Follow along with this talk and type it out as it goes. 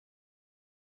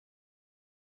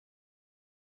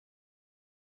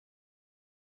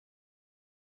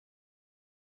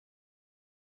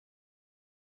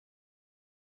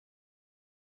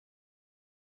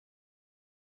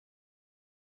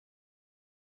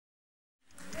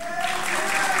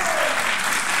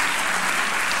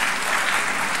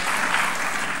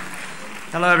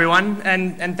Hello everyone,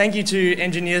 and thank you to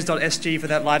Engineers.SG for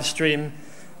that live stream.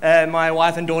 My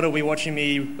wife and daughter will be watching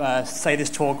me say this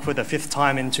talk for the 5th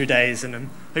time in 2 days, and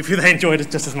hopefully they enjoyed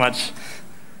it just as much.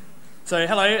 So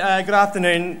hello, good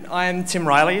afternoon. I'm Tim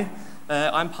Riley.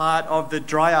 I'm part of the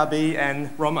DryRB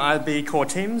and ROM core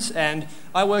teams, and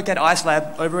I work at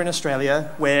Icelab over in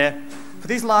Australia, where for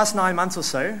these last 9 months or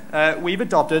so, we've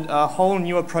adopted a whole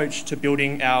new approach to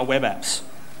building our web apps.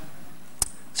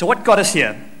 So what got us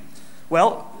here?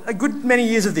 Well, a good many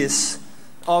years of this,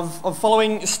 of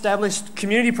following established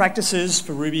community practices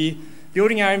for Ruby,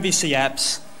 building our MVC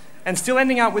apps, and still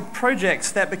ending up with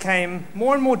projects that became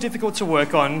more and more difficult to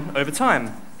work on over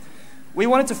time. We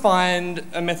wanted to find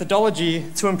a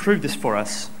methodology to improve this for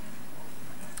us.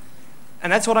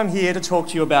 And that's what I'm here to talk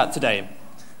to you about today,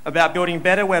 about building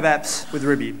better web apps with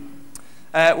Ruby.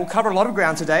 We'll cover a lot of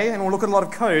ground today, and we'll look at a lot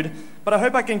of code, but I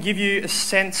hope I can give you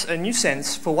a new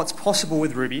sense for what's possible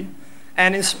with Ruby,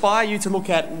 and inspire you to look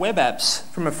at web apps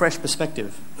from a fresh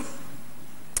perspective.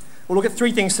 We'll look at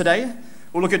 3 things today.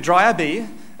 We'll look at DryRB,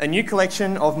 a new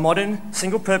collection of modern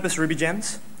single-purpose Ruby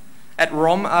gems, at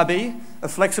ROM-RB, a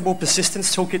flexible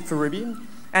persistence toolkit for Ruby,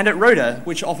 and at Roda,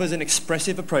 which offers an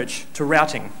expressive approach to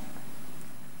routing.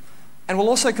 And we'll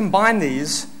also combine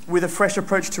these with a fresh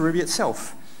approach to Ruby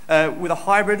itself, with a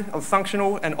hybrid of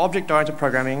functional and object-oriented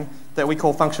programming that we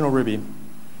call functional Ruby.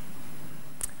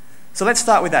 So let's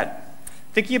start with that.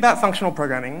 Thinking about functional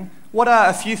programming, what are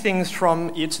a few things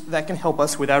from it that can help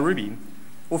us with our Ruby?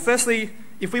 Well, firstly,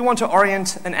 if we want to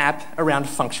orient an app around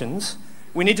functions,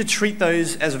 we need to treat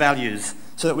those as values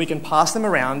so that we can pass them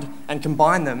around and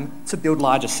combine them to build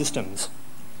larger systems.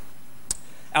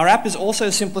 Our app is also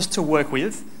simplest to work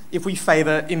with if we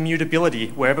favor immutability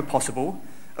wherever possible,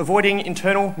 avoiding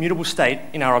internal mutable state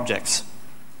in our objects.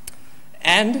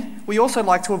 And we also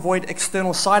like to avoid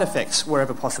external side effects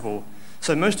wherever possible,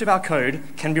 so most of our code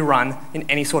can be run in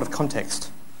any sort of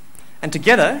context. And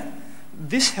together,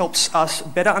 this helps us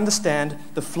better understand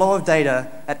the flow of data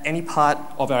at any part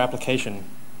of our application.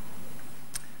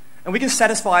 And we can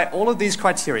satisfy all of these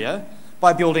criteria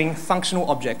by building functional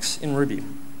objects in Ruby.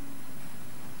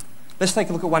 Let's take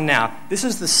a look at one now. This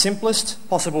is the simplest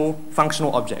possible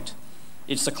functional object.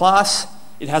 It's a class,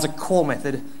 it has a call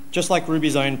method, just like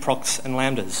Ruby's own procs and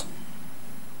lambdas.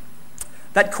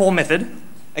 That call method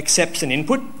accepts an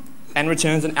input and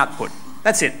returns an output.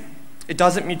 That's it. It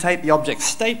doesn't mutate the object's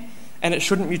state, and it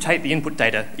shouldn't mutate the input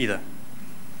data either.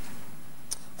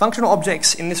 Functional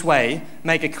objects in this way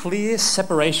make a clear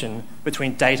separation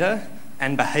between data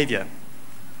and behavior.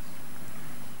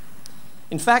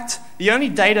 In fact, the only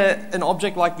data an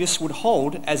object like this would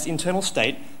hold as internal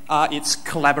state are its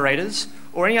collaborators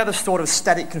or any other sort of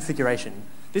static configuration.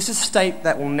 This is state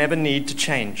that will never need to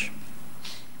change.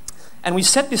 And we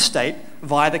set this state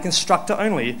via the constructor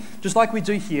only, just like we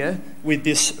do here with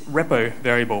this repo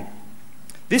variable.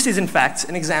 This is, in fact,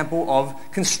 an example of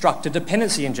constructor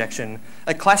dependency injection,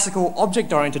 a classical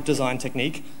object-oriented design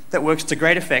technique that works to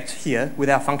great effect here with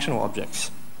our functional objects.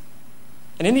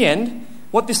 And in the end,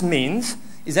 what this means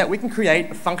is that we can create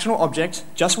a functional object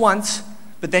just once,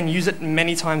 but then use it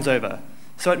many times over.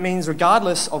 So it means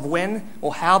regardless of when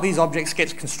or how these objects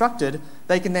get constructed,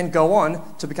 they can then go on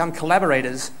to become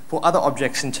collaborators for other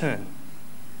objects in turn.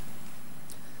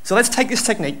 So let's take this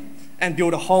technique and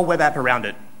build a whole web app around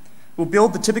it. We'll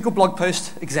build the typical blog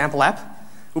post example app.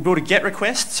 We'll build a GET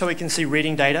request so we can see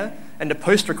reading data, and a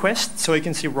POST request so we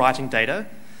can see writing data.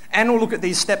 And we'll look at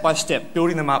these step by step,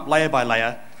 building them up layer by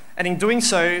layer. And in doing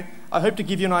so, I hope to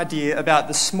give you an idea about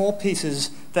the small pieces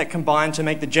that combine to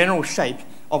make the general shape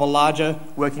of a larger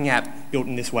working app built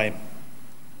in this way.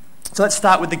 So let's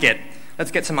start with the GET.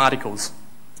 Let's get some articles.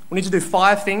 We need to do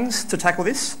 5 things to tackle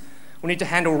this. We need to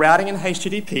handle routing in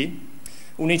HTTP.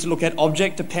 We'll need to look at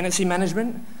object dependency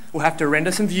management. We'll have to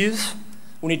render some views.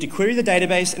 We'll need to query the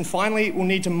database. And finally, we'll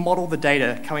need to model the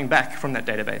data coming back from that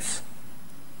database.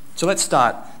 So let's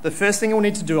start. The first thing we'll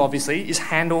need to do, obviously, is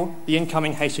handle the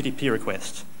incoming HTTP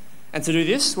request. And to do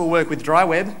this, we'll work with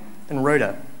DryWeb and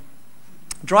Roda.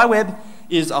 DryWeb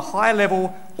is a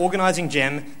high-level organizing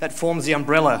gem that forms the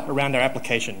umbrella around our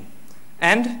application.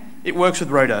 And it works with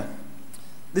Roda.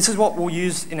 This is what we'll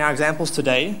use in our examples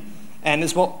today, and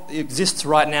is what exists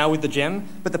right now with the gem,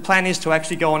 but the plan is to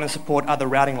actually go on and support other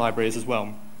routing libraries as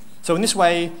well. So in this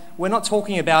way, we're not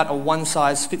talking about a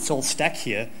one-size-fits-all stack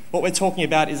here. What we're talking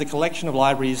about is a collection of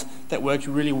libraries that work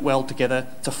really well together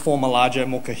to form a larger,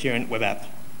 more coherent web app.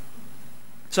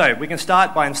 So we can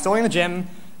start by installing the gem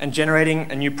and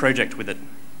generating a new project with it.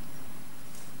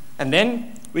 And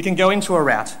then we can go into a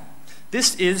route.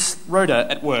 This is Roda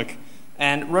at work,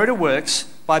 and Roda works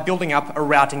by building up a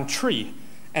routing tree,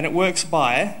 and it works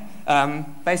by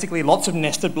basically lots of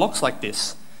nested blocks like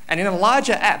this. And in a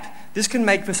larger app, this can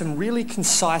make for some really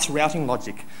concise routing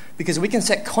logic because we can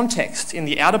set context in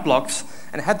the outer blocks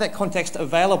and have that context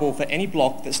available for any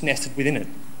block that's nested within it.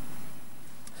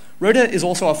 Roda is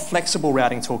also a flexible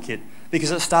routing toolkit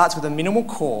because it starts with a minimal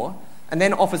core and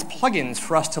then offers plugins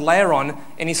for us to layer on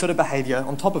any sort of behavior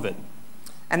on top of it.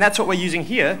 And that's what we're using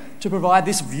here to provide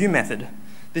this view method.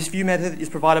 This view method is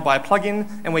provided by a plugin,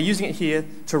 and we're using it here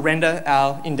to render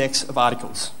our index of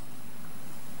articles.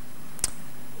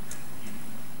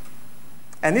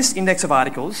 And this index of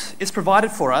articles is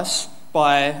provided for us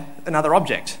by another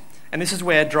object. And this is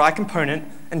where dry component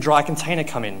and dry container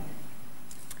come in.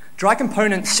 Dry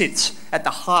component sits at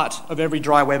the heart of every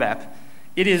dry web app.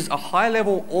 It is a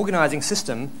high-level organizing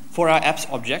system for our app's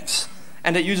objects,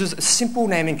 and it uses a simple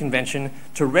naming convention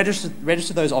to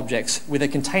register those objects with a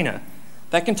container.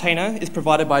 That container is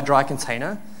provided by dry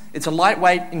container. It's a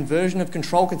lightweight inversion of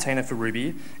control container for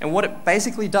Ruby, and what it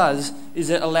basically does is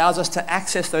it allows us to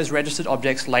access those registered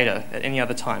objects later at any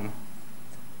other time.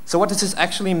 So what does this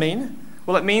actually mean?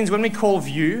 Well, it means when we call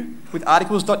view with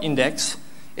articles.index,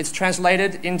 it's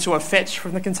translated into a fetch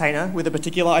from the container with a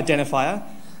particular identifier,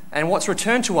 and what's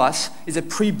returned to us is a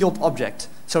pre-built object,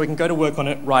 so we can go to work on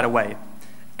it right away.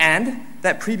 And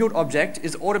that pre-built object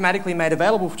is automatically made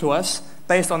available to us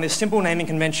based on this simple naming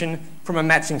convention from a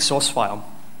matching source file.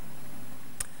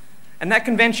 And that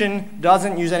convention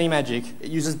doesn't use any magic.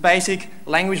 It uses basic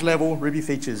language-level Ruby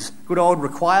features, good old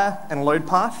require and load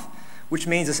path, which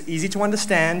means it's easy to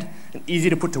understand and easy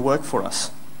to put to work for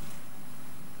us.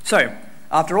 So,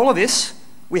 after all of this,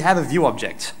 we have a view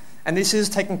object, and this is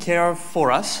taken care of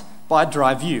for us by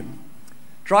dry view.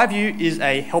 Dry view is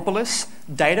a helperless,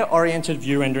 data-oriented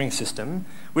view rendering system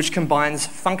which combines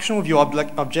functional view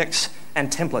objects and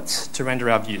templates to render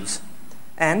our views.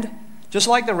 And just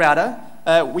like the router,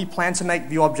 we plan to make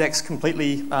view objects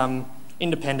completely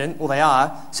independent, or they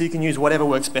are, so you can use whatever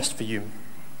works best for you.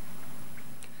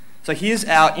 So here's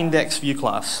our index view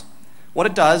class. What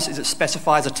it does is it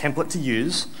specifies a template to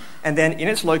use, and then in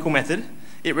its local method,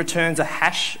 it returns a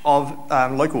hash of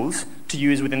locals to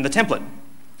use within the template.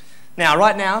 Now,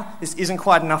 right now, this isn't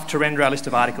quite enough to render our list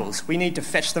of articles. We need to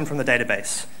fetch them from the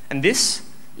database, and this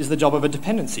is the job of a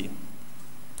dependency.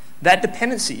 That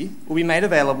dependency will be made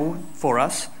available for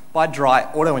us by dry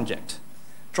auto-inject.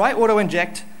 Dry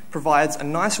auto-inject provides a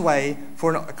nice way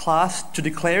for a class to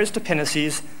declare its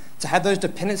dependencies, to have those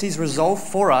dependencies resolved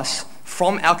for us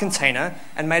from our container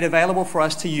and made available for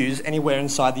us to use anywhere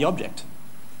inside the object.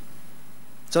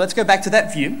 So let's go back to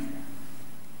that view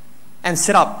and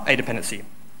set up a dependency.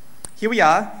 Here we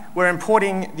are, we're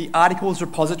importing the articles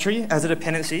repository as a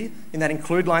dependency in that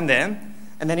include line there,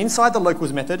 and then inside the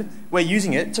locals method, we're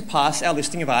using it to pass our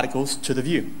listing of articles to the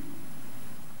view.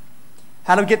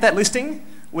 How do we get that listing?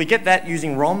 We get that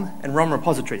using ROM and ROM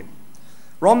repository.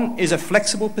 ROM is a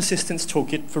flexible persistence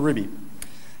toolkit for Ruby.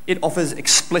 It offers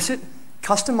explicit,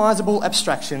 customizable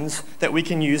abstractions that we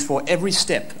can use for every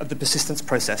step of the persistence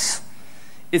process.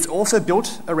 It's also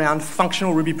built around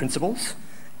functional Ruby principles,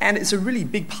 and it's a really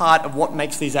big part of what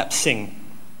makes these apps sing.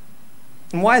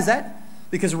 And why is that?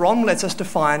 Because ROM lets us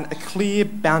define a clear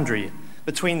boundary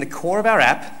between the core of our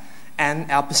app and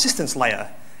our persistence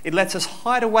layer. It lets us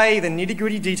hide away the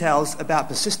nitty-gritty details about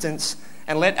persistence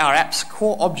and let our app's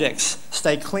core objects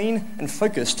stay clean and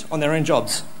focused on their own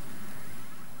jobs.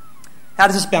 How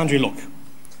does this boundary look?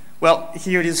 Well,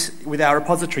 here it is with our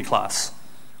repository class.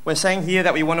 We're saying here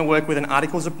that we want to work with an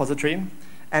articles repository,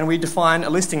 and we define a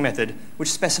listing method which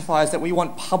specifies that we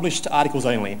want published articles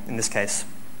only in this case.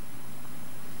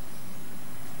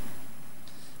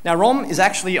 Now, ROM is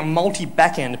actually a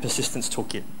multi-backend persistence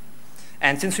toolkit.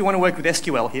 And since we want to work with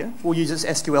SQL here, we'll use this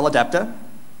SQL adapter,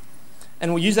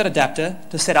 and we'll use that adapter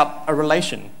to set up a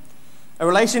relation. A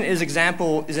relation is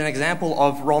an example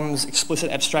of ROM's explicit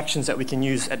abstractions that we can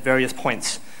use at various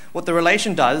points. What the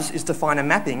relation does is define a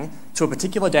mapping to a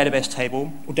particular database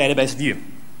table or database view.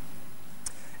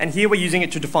 And here we're using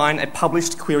it to define a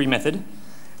published query method,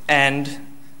 and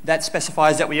that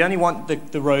specifies that we only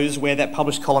want the rows where that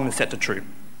published column is set to true.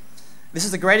 This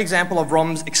is a great example of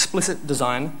ROM's explicit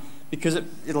design because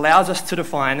it allows us to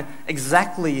define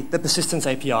exactly the persistence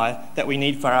API that we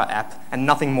need for our app and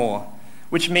nothing more,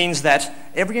 which means that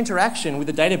every interaction with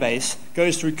the database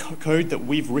goes through code that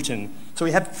we've written. So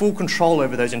we have full control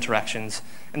over those interactions,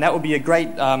 and that will be a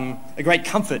great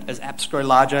comfort as apps grow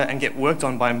larger and get worked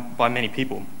on by many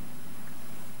people.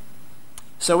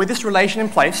 So with this relation in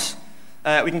place,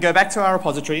 we can go back to our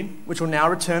repository, which will now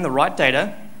return the right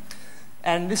data.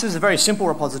 And this is a very simple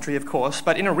repository, of course,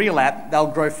 but in a real app, they'll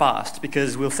grow fast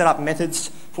because we'll set up methods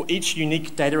for each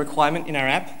unique data requirement in our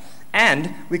app,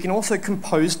 And we can also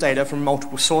compose data from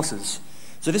multiple sources.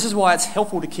 So this is why it's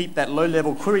helpful to keep that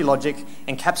low-level query logic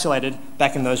encapsulated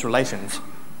back in those relations.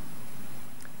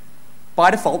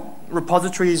 By default,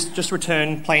 repositories just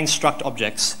return plain struct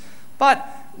objects, but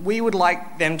we would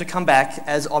like them to come back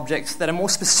as objects that are more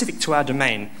specific to our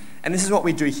domain. And this is what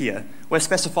we do here. We're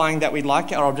specifying that we'd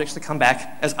like our objects to come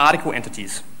back as article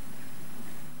entities.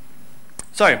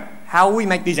 So, how will we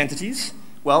make these entities?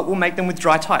 Well, we'll make them with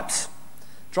dry types.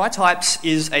 Dry types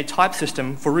is a type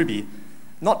system for Ruby.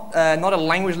 Not a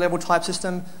language level type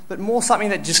system, but more something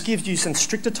that just gives you some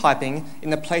stricter typing in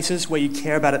the places where you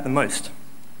care about it the most.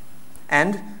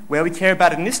 And where we care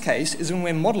about it in this case is when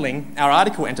we're modeling our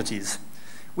article entities.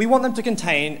 We want them to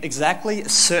contain exactly a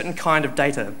certain kind of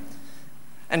data.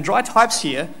 And dry types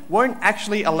here won't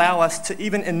actually allow us to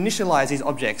even initialize these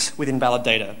objects with invalid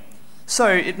data. So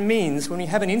it means when we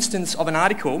have an instance of an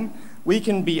article, we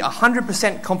can be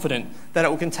 100% confident that it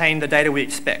will contain the data we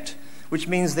expect, which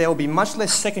means there will be much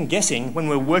less second guessing when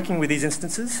we're working with these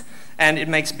instances, and it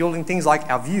makes building things like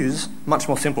our views much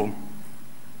more simple.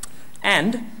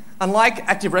 And unlike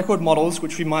active record models,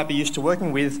 which we might be used to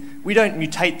working with, we don't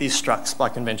mutate these structs by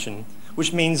convention,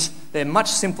 which means they're much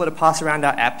simpler to pass around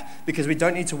our app because we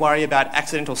don't need to worry about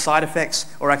accidental side effects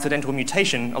or accidental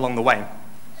mutation along the way.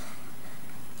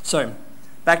 So,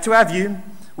 back to our view,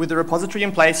 with the repository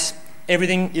in place,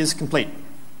 everything is complete.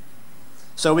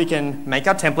 So we can make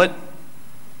our template,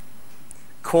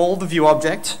 call the view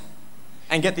object,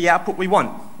 and get the output we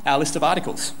want, our list of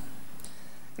articles.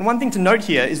 And one thing to note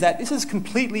here is that this is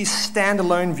completely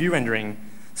standalone view rendering.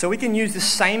 So we can use the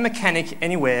same mechanic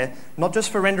anywhere, not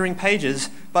just for rendering pages,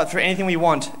 but for anything we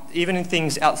want, even in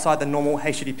things outside the normal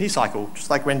HTTP cycle, just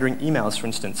like rendering emails, for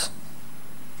instance.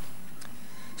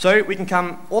 So we can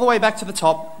come all the way back to the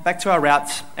top, back to our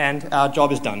routes, and our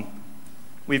job is done.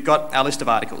 We've got our list of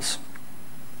articles.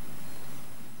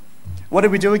 What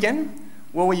did we do again?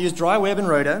 Well, we used dry web and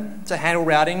Roda to handle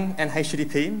routing and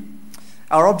HTTP.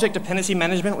 Our object dependency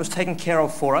management was taken care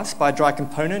of for us by dry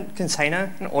component,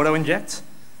 container, and auto inject.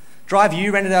 Dry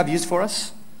view rendered our views for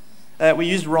us. We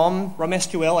used ROM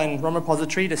SQL, and ROM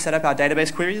repository to set up our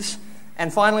database queries.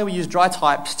 And finally, we used dry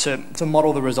types to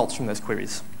model the results from those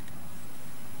queries.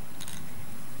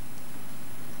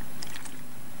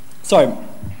 So,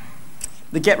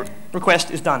 the GET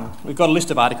request is done. We've got a list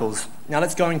of articles. Now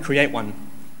let's go and create one.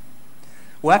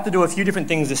 We'll have to do a few different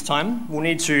things this time. We'll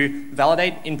need to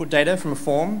validate input data from a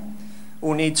form.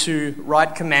 We'll need to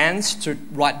write commands to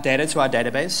write data to our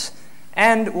database.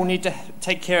 And we'll need to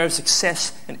take care of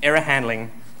success and error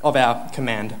handling of our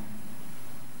command.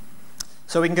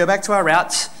 So we can go back to our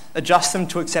routes, adjust them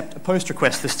to accept a post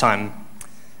request this time.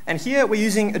 And here we're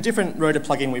using a different Roda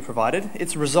plugin we provided.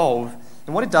 It's Resolve.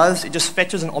 And what it does, it just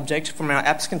fetches an object from our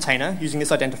apps container using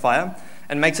this identifier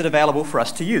and makes it available for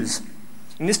us to use.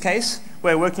 In this case,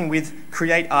 we're working with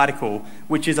createArticle,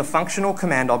 which is a functional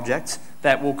command object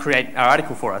that will create our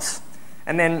article for us.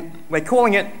 And then we're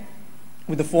calling it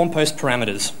with the form post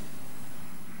parameters.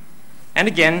 And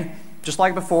again, just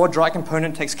like before, dry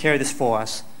component takes care of this for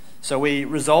us. So we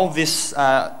resolve this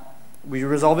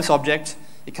object.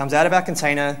 It comes out of our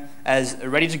container as a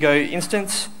ready-to-go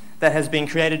instance that has been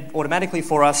created automatically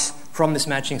for us from this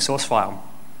matching source file.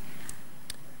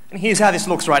 And here's how this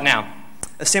looks right now.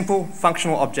 A simple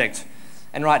functional object.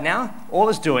 And right now, all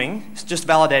it's doing is just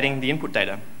validating the input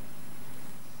data.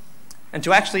 And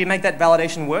to actually make that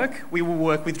validation work, we will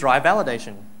work with dry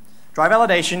validation. Dry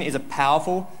validation is a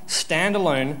powerful,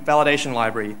 standalone validation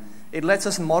library. It lets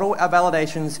us model our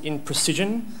validations in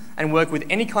precision and work with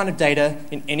any kind of data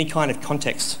in any kind of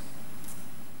context.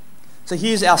 So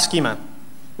here's our schema.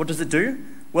 What does it do?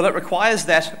 Well, it requires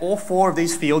that all 4 of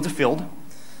these fields are filled.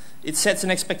 It sets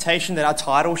an expectation that our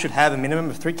title should have a minimum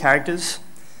of 3 characters.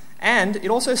 And it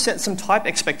also sets some type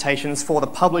expectations for the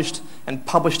published and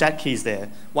published at keys there.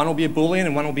 One will be a Boolean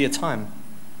and one will be a time.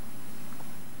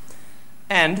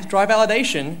 And dry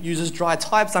validation uses dry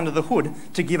types under the hood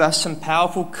to give us some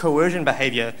powerful coercion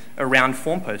behavior around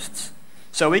form posts.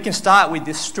 So we can start with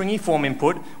this stringy form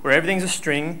input where everything's a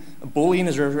string, a Boolean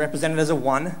is represented as a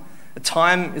 1, a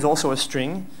time is also a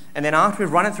string, and then after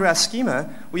we've run it through our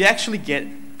schema, we actually get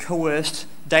coerced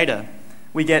data.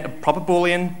 We get a proper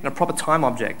Boolean and a proper time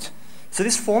object. So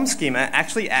this form schema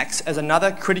actually acts as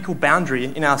another critical boundary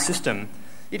in our system.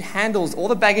 It handles all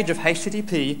the baggage of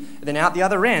HTTP, and then out the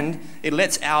other end, it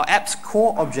lets our app's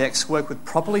core objects work with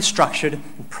properly structured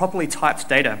and properly typed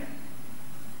data.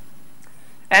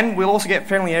 And we'll also get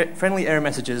friendly error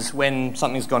messages when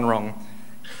something's gone wrong.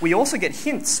 We also get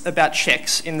hints about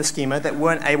checks in the schema that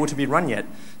weren't able to be run yet.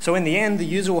 So in the end, the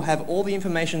user will have all the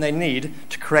information they need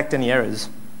to correct any errors.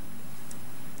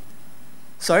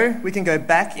 So we can go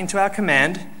back into our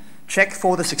command, check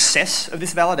for the success of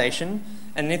this validation,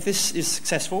 and if this is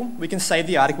successful, we can save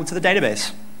the article to the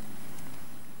database.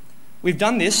 We've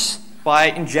done this by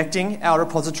injecting our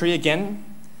repository again,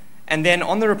 and then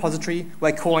on the repository,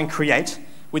 we're calling create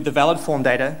with the valid form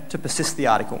data to persist the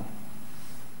article.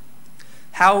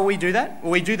 How will we do that?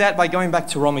 Well, we do that by going back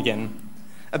to ROM again.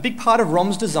 A big part of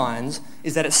ROM's designs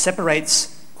is that it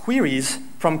separates queries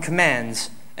from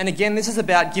commands. And again, this is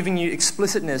about giving you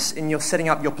explicitness in your setting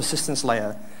up your persistence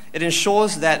layer. It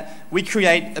ensures that we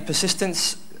create a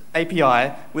persistence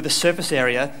API with a surface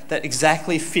area that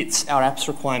exactly fits our app's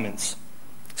requirements.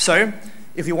 So,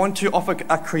 if we want to offer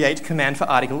a create command for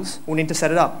articles, we'll need to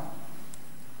set it up.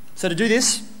 So to do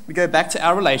this, we go back to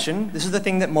our relation. This is the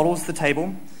thing that models the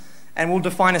table. And we'll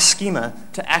define a schema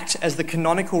to act as the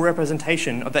canonical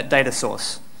representation of that data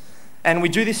source. And we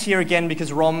do this here again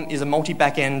because ROM is a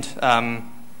multi-backend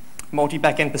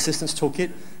persistence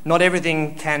toolkit. Not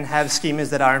everything can have schemas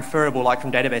that are inferable, like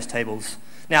from database tables.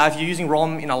 Now, if you're using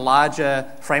ROM in a larger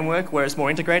framework where it's more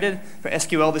integrated, for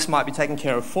SQL this might be taken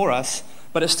care of for us,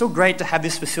 but it's still great to have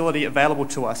this facility available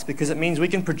to us because it means we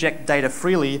can project data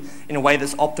freely in a way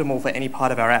that's optimal for any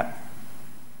part of our app.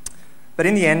 But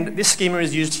in the end, this schema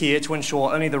is used here to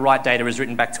ensure only the right data is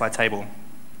written back to our table.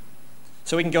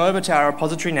 So we can go over to our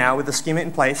repository now with the schema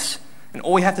in place, and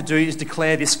all we have to do is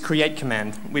declare this create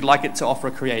command. We'd like it to offer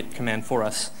a create command for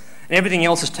us. And everything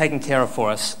else is taken care of for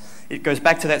us. It goes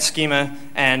back to that schema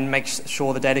and makes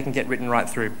sure the data can get written right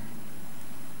through.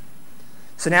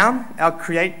 So now our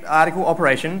create article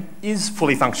operation is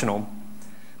fully functional.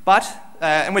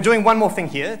 And we're doing one more thing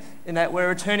here, in that we're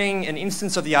returning an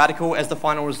instance of the article as the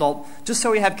final result, just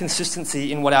so we have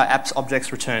consistency in what our app's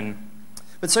objects return.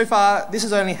 But so far, this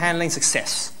is only handling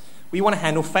success. We want to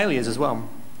handle failures as well.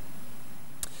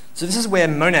 So this is where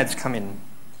monads come in.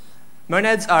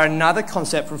 Monads are another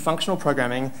concept from functional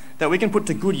programming that we can put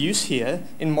to good use here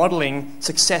in modeling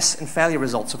success and failure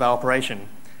results of our operation.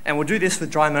 And we'll do this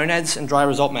with dry monads and dry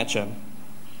result matcher.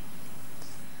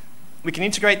 We can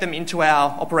integrate them into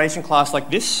our operation class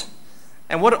like this,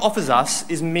 and what it offers us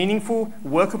is meaningful,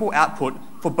 workable output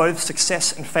for both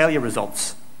success and failure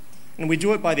results. And we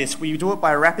do it by this. We do it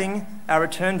by wrapping our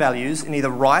return values in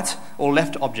either right or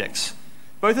left objects.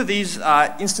 Both of these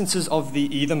are instances of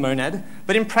the either monad,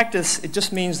 but in practice, it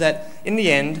just means that in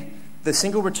the end, the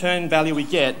single return value we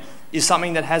get is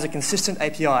something that has a consistent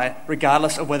API,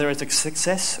 regardless of whether it's a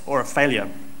success or a failure.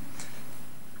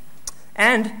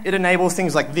 And it enables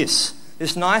things like this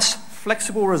nice,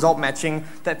 flexible result matching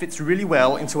that fits really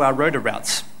well into our Roda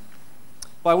routes.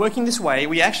 By working this way,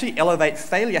 we actually elevate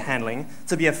failure handling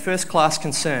to be a first-class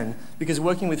concern, because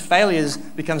working with failures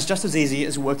becomes just as easy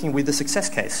as working with the success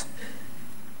case.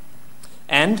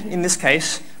 And in this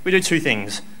case, we do two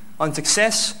things. On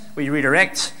success, we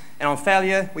redirect, and on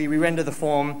failure, we re-render the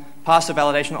form, pass the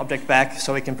validation object back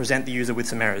so we can present the user with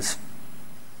some errors.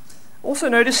 Also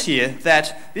notice here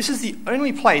that this is the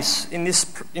only place in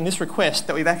this request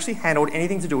that we've actually handled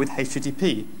anything to do with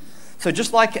HTTP. So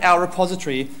just like our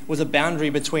repository was a boundary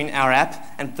between our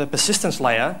app and the persistence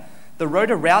layer, the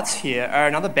Roda routes here are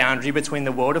another boundary between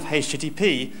the world of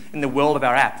HTTP and the world of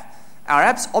our app. Our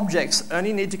app's objects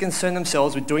only need to concern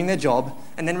themselves with doing their job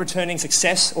and then returning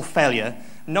success or failure,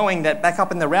 knowing that back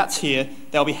up in the routes here,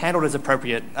 they'll be handled as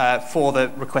appropriate for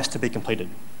the request to be completed.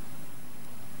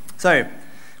 So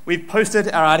we've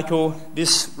posted our article.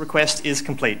 This request is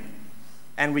complete.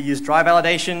 And we used dry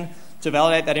validation to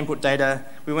validate that input data.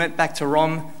 We went back to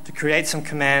ROM to create some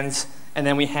commands, and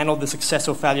then we handled the success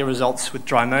or failure results with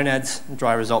dry monads and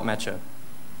dry result matcher.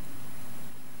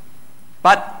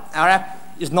 But our app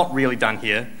is not really done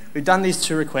here. We've done these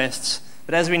two requests,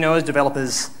 but as we know as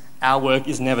developers, our work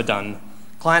is never done.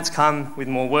 Clients come with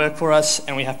more work for us,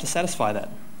 and we have to satisfy that.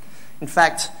 In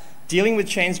fact, dealing with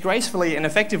change gracefully and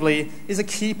effectively is a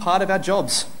key part of our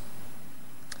jobs.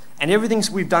 And everything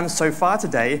we've done so far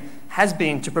today has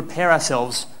been to prepare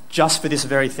ourselves just for this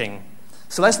very thing.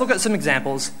 So let's look at some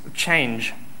examples of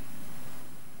change.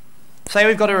 Say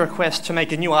we've got a request to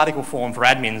make a new article form for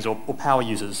admins or power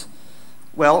users.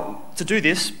 Well, to do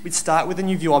this, we'd start with a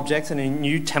new view object and a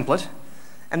new template,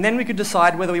 and then we could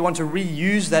decide whether we want to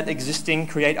reuse that existing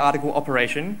create article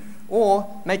operation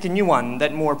or make a new one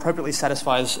that more appropriately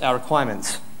satisfies our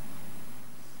requirements.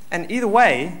 And either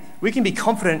way, we can be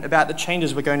confident about the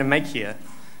changes we're going to make here,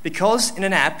 because in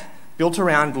an app built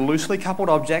around loosely coupled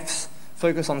objects,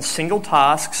 focused on single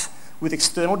tasks with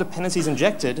external dependencies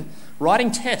injected, writing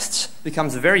tests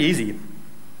becomes very easy.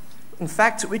 In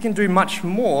fact, we can do much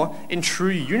more in true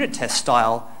unit test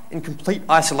style in complete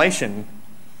isolation,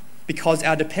 because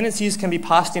our dependencies can be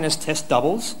passed in as test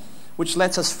doubles, which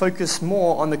lets us focus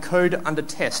more on the code under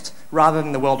test rather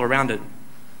than the world around it.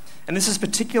 And this is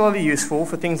particularly useful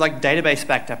for things like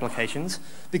database-backed applications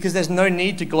because there's no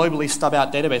need to globally stub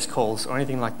out database calls or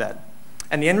anything like that.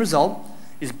 And the end result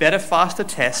is better, faster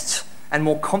tests and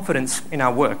more confidence in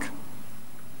our work.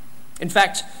 In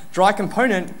fact, dry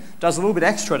component does a little bit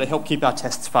extra to help keep our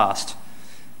tests fast.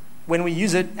 When we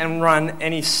use it and run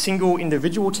any single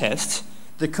individual test,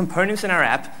 the components in our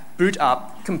app boot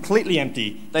up completely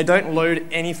empty. They don't load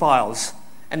any files.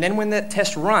 And then when that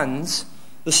test runs,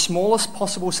 the smallest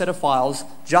possible set of files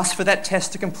just for that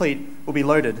test to complete will be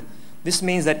loaded. This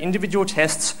means that individual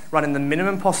tests run in the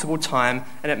minimum possible time,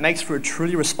 and it makes for a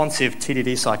truly responsive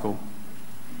TDD cycle.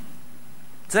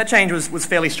 So that change was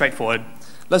fairly straightforward.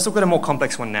 Let's look at a more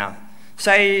complex one now.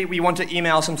 Say we want to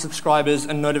email some subscribers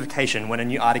a notification when a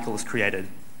new article is created.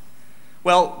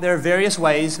 Well, there are various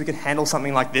ways we could handle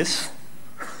something like this,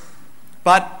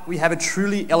 but we have a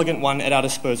truly elegant one at our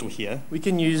disposal here. We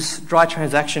can use dry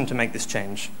transaction to make this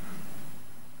change.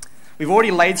 We've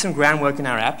already laid some groundwork in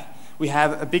our app. We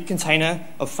have a big container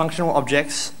of functional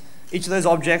objects. Each of those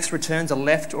objects returns a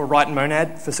left or right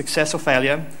monad for success or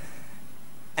failure.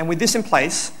 And with this in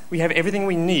place, we have everything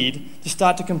we need to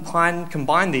start to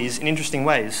combine these in interesting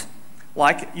ways,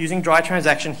 like using dry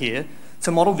transaction here to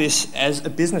model this as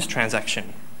a business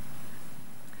transaction.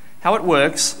 How it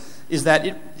works is that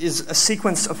it is a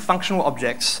sequence of functional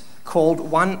objects called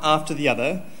one after the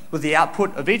other, with the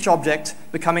output of each object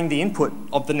becoming the input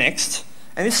of the next,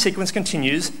 and this sequence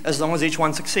continues as long as each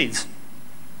one succeeds.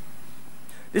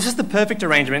 This is the perfect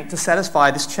arrangement to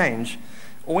satisfy this change.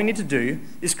 All we need to do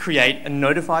is create a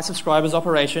notify subscribers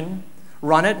operation,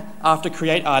 run it after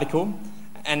create article,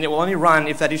 and it will only run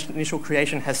if that initial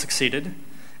creation has succeeded.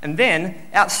 And then,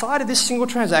 outside of this single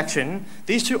transaction,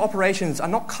 these two operations are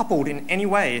not coupled in any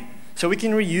way, so we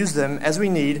can reuse them as we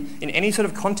need in any sort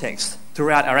of context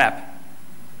throughout our app.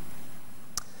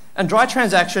 And dry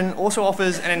transaction also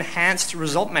offers an enhanced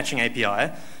result matching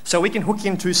API, so we can hook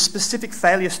into specific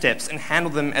failure steps and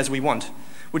handle them as we want,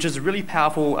 which is a really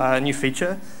powerful new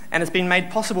feature, and it's been made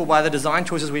possible by the design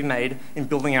choices we've made in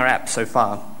building our app so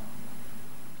far.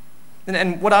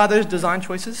 And what are those design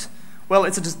choices? Well,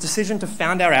 it's a decision to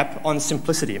found our app on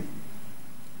simplicity.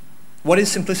 What is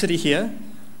simplicity here?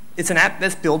 It's an app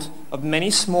that's built of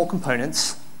many small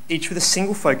components, each with a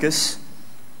single focus,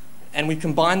 and we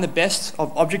combine the best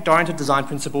of object-oriented design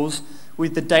principles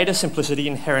with the data simplicity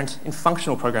inherent in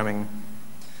functional programming.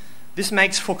 This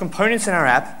makes for components in our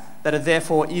app that are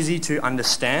therefore easy to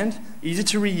understand, easy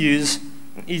to reuse,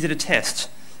 and easy to test.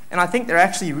 And I think they're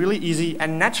actually really easy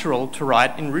and natural to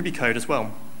write in Ruby code as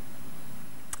well.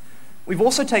 We've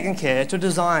also taken care to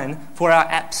design for our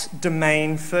app's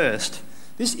domain first.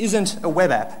 This isn't a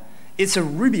web app. It's a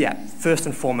Ruby app, first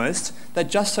and foremost, that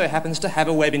just so happens to have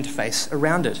a web interface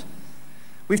around it.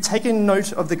 We've taken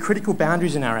note of the critical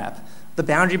boundaries in our app, the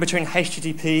boundary between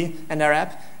HTTP and our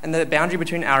app, and the boundary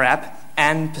between our app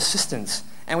and persistence.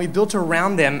 And we built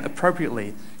around them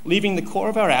appropriately, leaving the core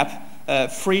of our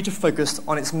app free to focus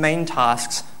on its main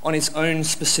tasks on its own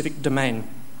specific domain.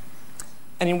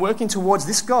 And in working towards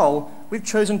this goal, we've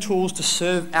chosen tools to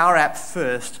serve our app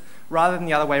first rather than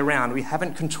the other way around. We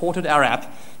haven't contorted our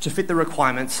app to fit the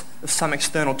requirements of some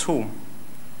external tool.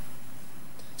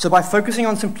 So by focusing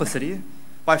on simplicity,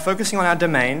 by focusing on our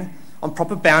domain, on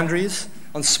proper boundaries,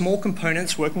 on small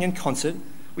components working in concert,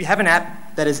 we have an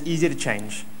app that is easy to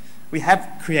change. We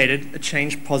have created a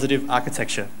change-positive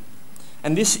architecture.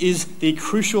 And this is the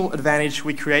crucial advantage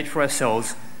we create for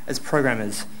ourselves as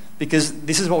programmers, because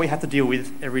this is what we have to deal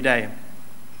with every day.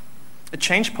 A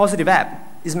change-positive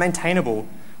app is maintainable.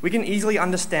 We can easily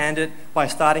understand it by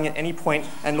starting at any point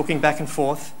and looking back and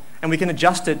forth, and we can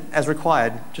adjust it as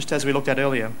required, just as we looked at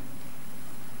earlier.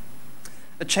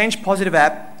 A change-positive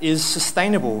app is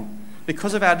sustainable.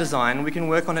 Because of our design, we can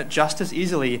work on it just as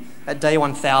easily at day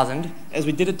 1000 as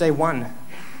we did at day 1.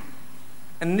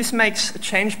 And this makes a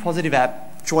change-positive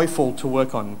app joyful to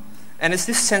work on. And it's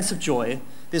this sense of joy,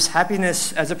 this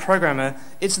happiness as a programmer,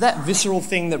 it's that visceral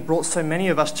thing that brought so many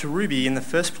of us to Ruby in the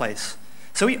first place.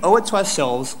 So we owe it to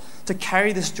ourselves to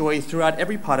carry this joy throughout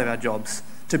every part of our jobs,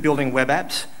 to building web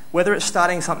apps, whether it's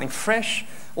starting something fresh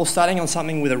or starting on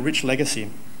something with a rich legacy.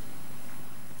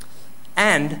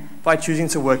 And by choosing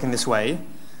to work in this way,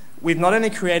 we've not only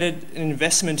created an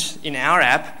investment in our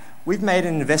app, we've made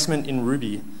an investment in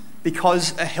Ruby,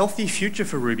 because a healthy future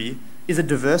for Ruby is a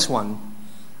diverse one,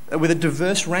 with a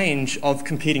diverse range of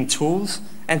competing tools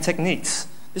and techniques.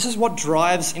 This is what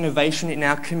drives innovation in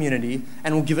our community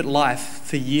and will give it life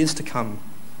for years to come.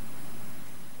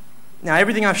 Now,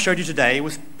 everything I've showed you today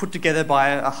was put together by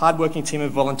a hardworking team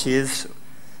of volunteers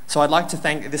So I'd like to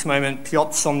thank at this moment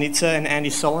Piotr Solnitsa and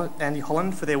Andy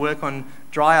Holland for their work on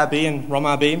DryRB and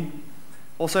ROM-RB.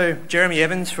 Also Jeremy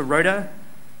Evans for Roda,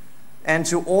 and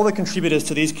to all the contributors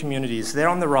to these communities. They're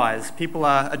on the rise. People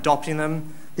are adopting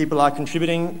them, people are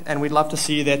contributing, and we'd love to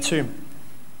see you there too.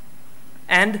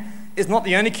 And it's not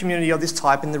the only community of this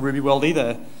type in the Ruby world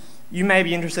either. You may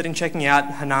be interested in checking out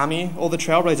Hanami or the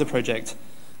Trailblazer project.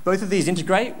 Both of these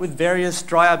integrate with various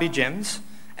DryRB gems,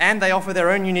 and they offer their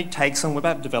own unique takes on web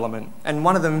app development, and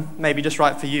one of them may be just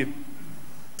right for you.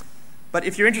 But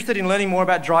if you're interested in learning more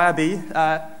about DryRB,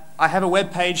 I have a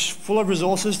web page full of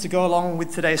resources to go along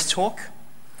with today's talk,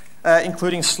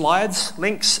 including slides,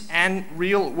 links, and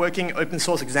real working open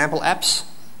source example apps.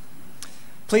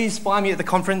 Please find me at the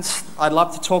conference. I'd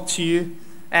love to talk to you.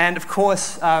 And of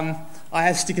course, I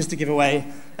have stickers to give away,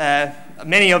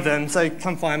 many of them, so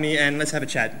come find me and let's have a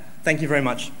chat. Thank you very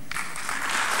much.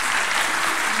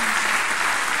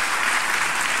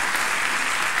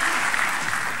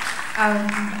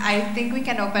 I think we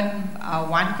can open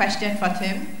one question for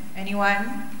Tim.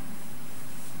 Anyone?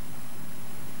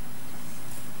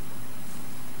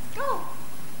 Go.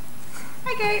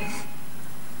 Hi, Gabe.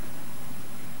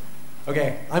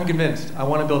 Okay, I'm convinced. I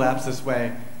want to build apps this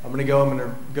way. I'm going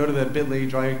to go to the bit.ly,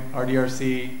 dry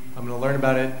RDRC. I'm going to learn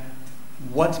about it.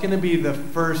 What's going to be the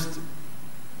first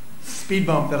speed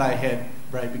bump that I hit,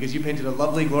 right? Because you painted a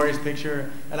lovely, glorious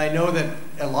picture, and I know that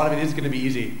a lot of it is going to be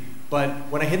easy. But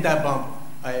when I hit that bump,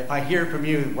 if I hear from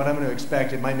you what I'm going to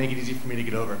expect, it might make it easy for me to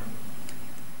get over.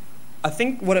 I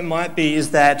think what it might be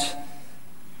is that,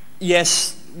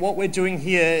 yes, what we're doing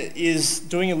here is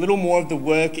doing a little more of the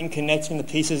work in connecting the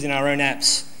pieces in our own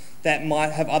apps that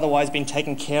might have otherwise been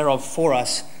taken care of for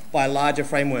us by larger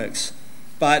frameworks.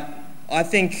 But I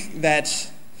think that,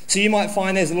 so you might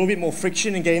find there's a little bit more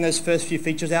friction in getting those first few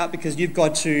features out because you've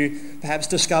got to perhaps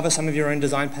discover some of your own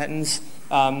design patterns.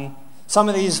 Some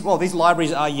of these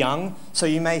libraries are young, so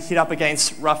you may hit up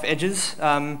against rough edges,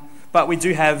 but we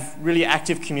do have really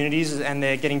active communities and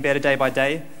they're getting better day by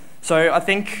day. So I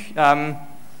think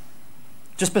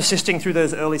just persisting through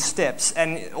those early steps,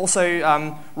 and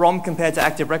also ROM compared to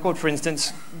Active Record, for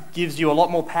instance, gives you a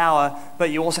lot more power,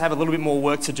 but you also have a little bit more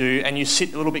work to do and you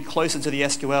sit a little bit closer to the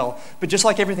SQL. But just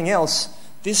like everything else,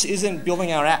 this isn't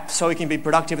building our app so we can be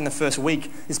productive in the first week,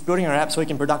 it's building our app so we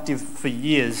can be productive for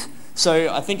years.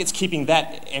 So I think it's keeping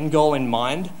that end goal in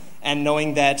mind and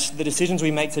knowing that the decisions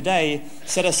we make today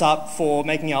set us up for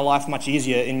making our life much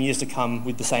easier in years to come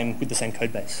with the same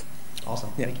code base.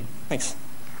 Awesome. Yeah. Thank you. Thanks.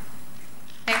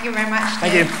 Thank you very much.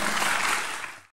 Thank you.